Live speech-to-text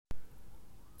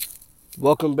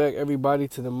Welcome back, everybody,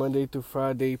 to the Monday through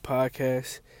Friday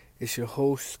podcast. It's your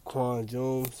host, Quan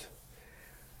Jones.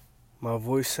 My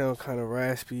voice sound kind of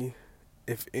raspy.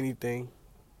 If anything,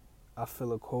 I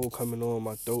feel a cold coming on.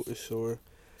 My throat is sore.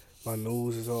 My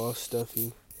nose is all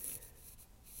stuffy.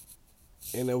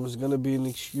 And it was going to be an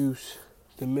excuse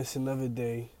to miss another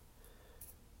day.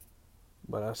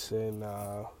 But I said,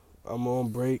 nah, I'm on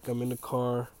break. I'm in the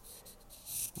car.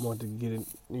 I want to get it,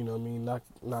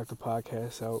 knock the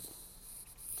podcast out.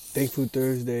 Thankful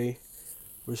Thursday.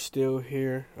 We're still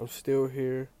here. I'm still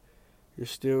here. You're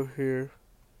still here.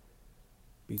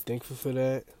 Be thankful for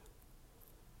that.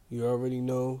 You already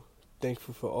know.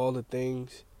 Thankful for all the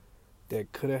things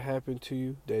that could have happened to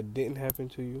you, that didn't happen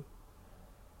to you.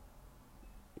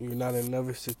 You're not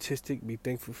another statistic. Be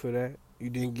thankful for that. You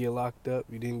didn't get locked up.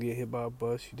 You didn't get hit by a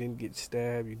bus. You didn't get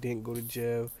stabbed. You didn't go to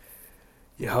jail.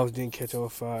 Your house didn't catch on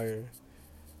fire.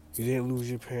 You didn't lose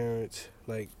your parents.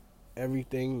 Like,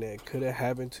 everything that could have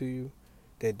happened to you,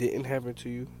 that didn't happen to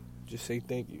you, just say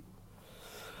thank you.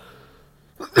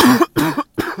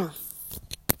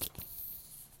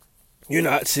 You're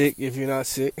not sick if you're not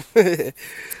sick.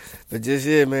 But just,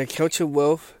 man, count your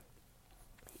wealth.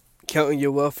 Counting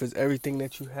your wealth is everything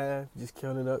that you have. Just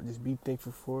count it up. Just be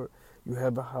thankful for it. You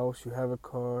have a house. You have a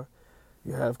car.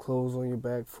 You have clothes on your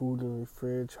back, food in your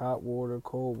fridge, hot water,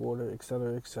 cold water,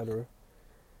 etc., etc.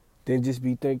 Then just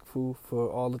be thankful for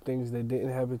all the things that didn't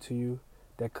happen to you,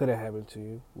 that could have happened to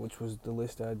you, which was the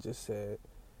list that I just said.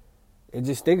 And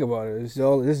just think about it.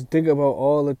 Just think about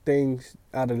all the things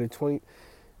out of the 20.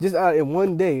 Just out in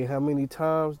one day, how many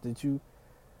times that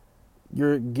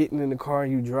you're getting in the car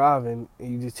and you driving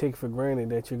and you just take for granted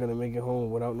that you're gonna make it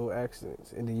home without no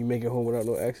accidents, and then you make it home without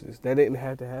no accidents. That didn't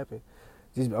have to happen.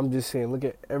 I'm just saying, look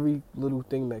at every little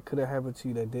thing that could have happened to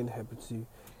you that didn't happen to you,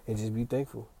 and just be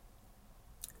thankful.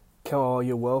 Count all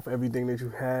your wealth, everything that you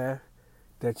have,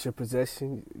 that's your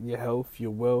possession, your health, your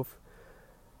wealth,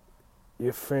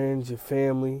 your friends, your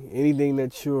family, anything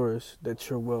that's yours, that's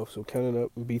your wealth. So count it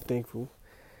up and be thankful.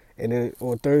 And then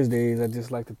on Thursdays, I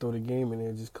just like to throw the game in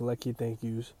there. Just collect your thank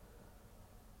yous.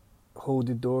 Hold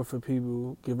the door for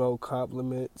people. Give out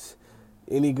compliments.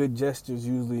 Any good gestures,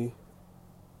 usually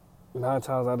 9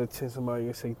 times out of 10, somebody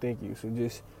will say thank you. So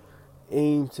just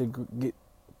aim to get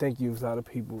thank yous out of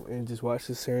people and just watch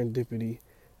the serendipity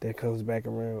that comes back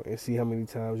around and see how many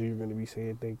times you're going to be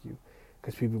saying thank you.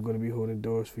 Because people are going to be holding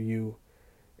doors for you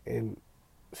and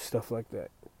stuff like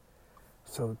that.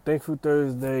 So, Thankful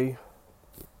Thursday.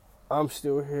 I'm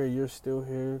still here. You're still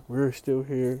here. We're still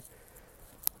here.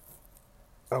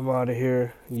 I'm out of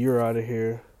here. You're out of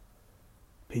here.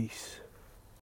 Peace.